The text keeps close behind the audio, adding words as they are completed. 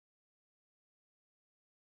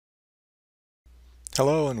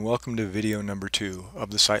Hello and welcome to video number 2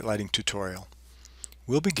 of the site lighting tutorial.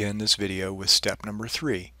 We'll begin this video with step number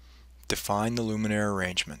 3, define the luminaire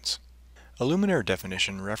arrangements. A luminaire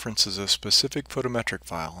definition references a specific photometric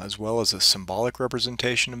file as well as a symbolic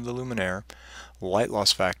representation of the luminaire, light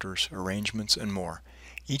loss factors, arrangements, and more.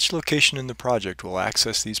 Each location in the project will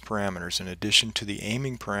access these parameters in addition to the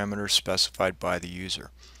aiming parameters specified by the user.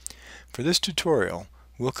 For this tutorial,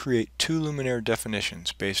 we'll create two luminaire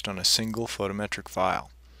definitions based on a single photometric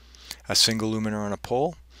file, a single luminaire on a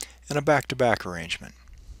pole, and a back-to-back arrangement.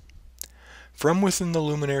 From within the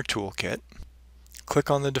Luminaire toolkit,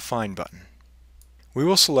 click on the Define button. We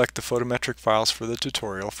will select the photometric files for the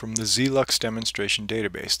tutorial from the Zlux demonstration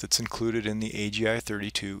database that's included in the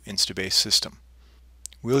AGI32 Instabase system.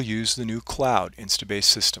 We'll use the new Cloud Instabase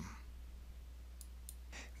system.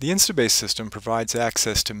 The Instabase system provides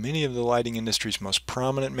access to many of the lighting industry's most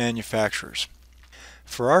prominent manufacturers.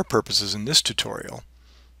 For our purposes in this tutorial,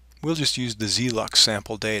 we'll just use the Zlux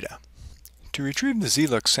sample data. To retrieve the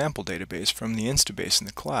Zlux sample database from the Instabase in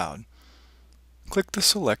the cloud, click the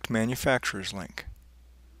Select Manufacturers link.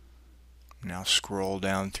 Now scroll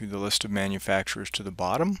down through the list of manufacturers to the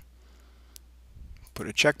bottom. Put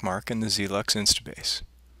a check mark in the Zlux Instabase.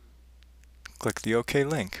 Click the OK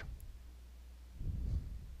link.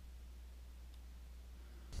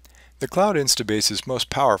 The Cloud Instabase is most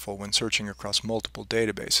powerful when searching across multiple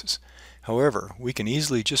databases. However, we can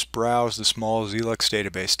easily just browse the small Zlux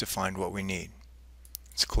database to find what we need.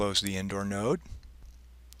 Let's close the indoor node,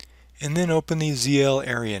 and then open the ZL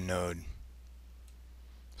area node.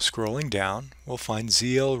 Scrolling down, we'll find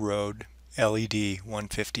ZL Road LED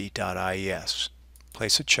 150.ies.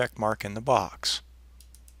 Place a check mark in the box.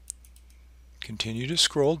 Continue to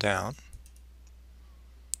scroll down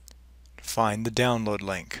to find the download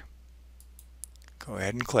link. Go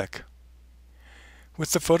ahead and click.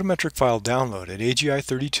 With the photometric file downloaded,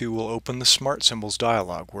 AGI32 will open the Smart Symbols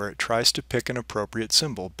dialog where it tries to pick an appropriate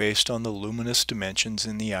symbol based on the luminous dimensions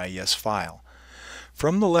in the IES file.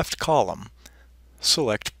 From the left column,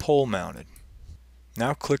 select Pole Mounted.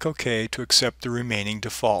 Now click OK to accept the remaining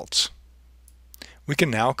defaults. We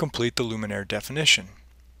can now complete the luminaire definition.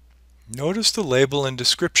 Notice the label and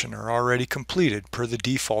description are already completed per the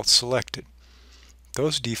defaults selected.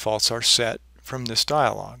 Those defaults are set from this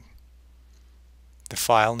dialog. The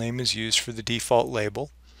file name is used for the default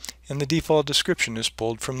label, and the default description is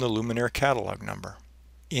pulled from the luminaire catalog number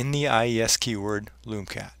in the IES keyword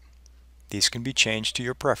LUMCAT. These can be changed to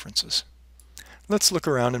your preferences. Let's look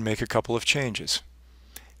around and make a couple of changes.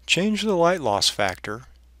 Change the light loss factor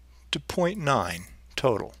to 0.9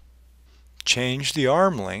 total. Change the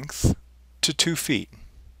arm length to 2 feet.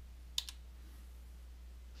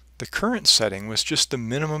 The current setting was just the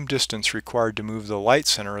minimum distance required to move the light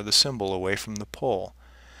center of the symbol away from the pole.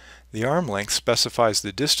 The arm length specifies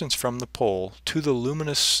the distance from the pole to the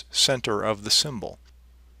luminous center of the symbol.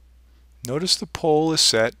 Notice the pole is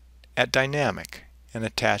set at dynamic and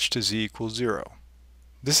attached to z equals 0.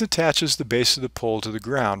 This attaches the base of the pole to the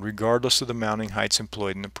ground regardless of the mounting heights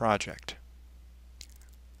employed in the project.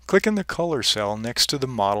 Click in the color cell next to the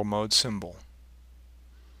Model Mode symbol.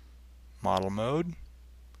 Model Mode,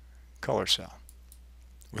 Color cell.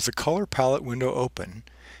 With the color palette window open,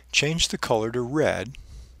 change the color to red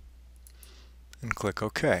and click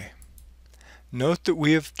OK. Note that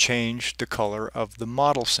we have changed the color of the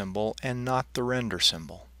model symbol and not the render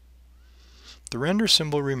symbol. The render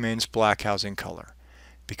symbol remains black housing color.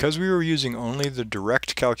 Because we were using only the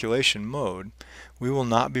direct calculation mode, we will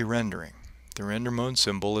not be rendering. The render mode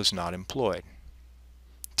symbol is not employed.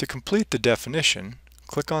 To complete the definition,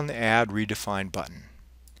 click on the Add Redefine button.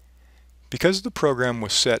 Because the program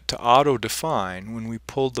was set to auto-define when we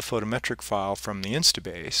pulled the photometric file from the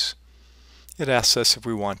Instabase, it asks us if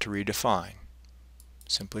we want to redefine.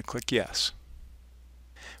 Simply click Yes.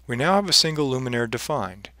 We now have a single luminaire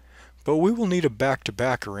defined, but we will need a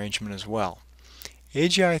back-to-back arrangement as well.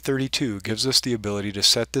 AGI32 gives us the ability to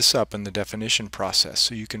set this up in the definition process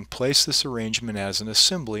so you can place this arrangement as an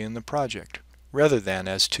assembly in the project, rather than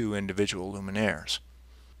as two individual luminaires.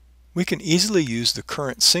 We can easily use the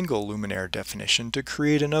current single luminaire definition to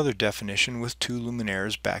create another definition with two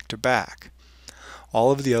luminaires back to back. All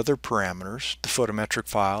of the other parameters, the photometric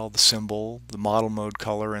file, the symbol, the model mode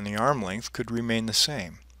color, and the arm length could remain the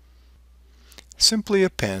same. Simply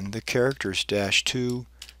append the characters -2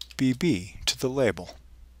 BB to the label.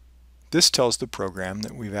 This tells the program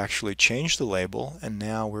that we've actually changed the label and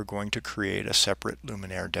now we're going to create a separate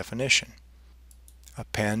luminaire definition.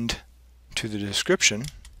 Append to the description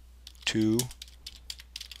 2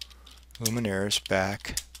 luminaires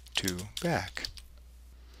back to back.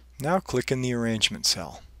 Now click in the arrangement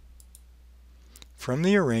cell. From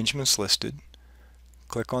the arrangements listed,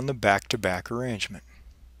 click on the back-to-back arrangement.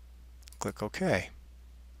 Click OK.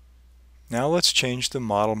 Now let's change the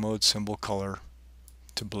model mode symbol color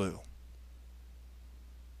to blue.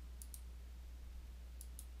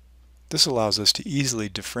 This allows us to easily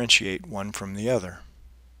differentiate one from the other.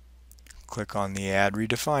 Click on the Add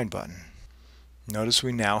Redefine button. Notice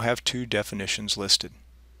we now have two definitions listed.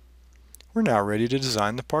 We're now ready to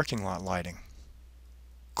design the parking lot lighting.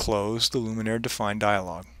 Close the Luminaire Define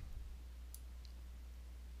dialog.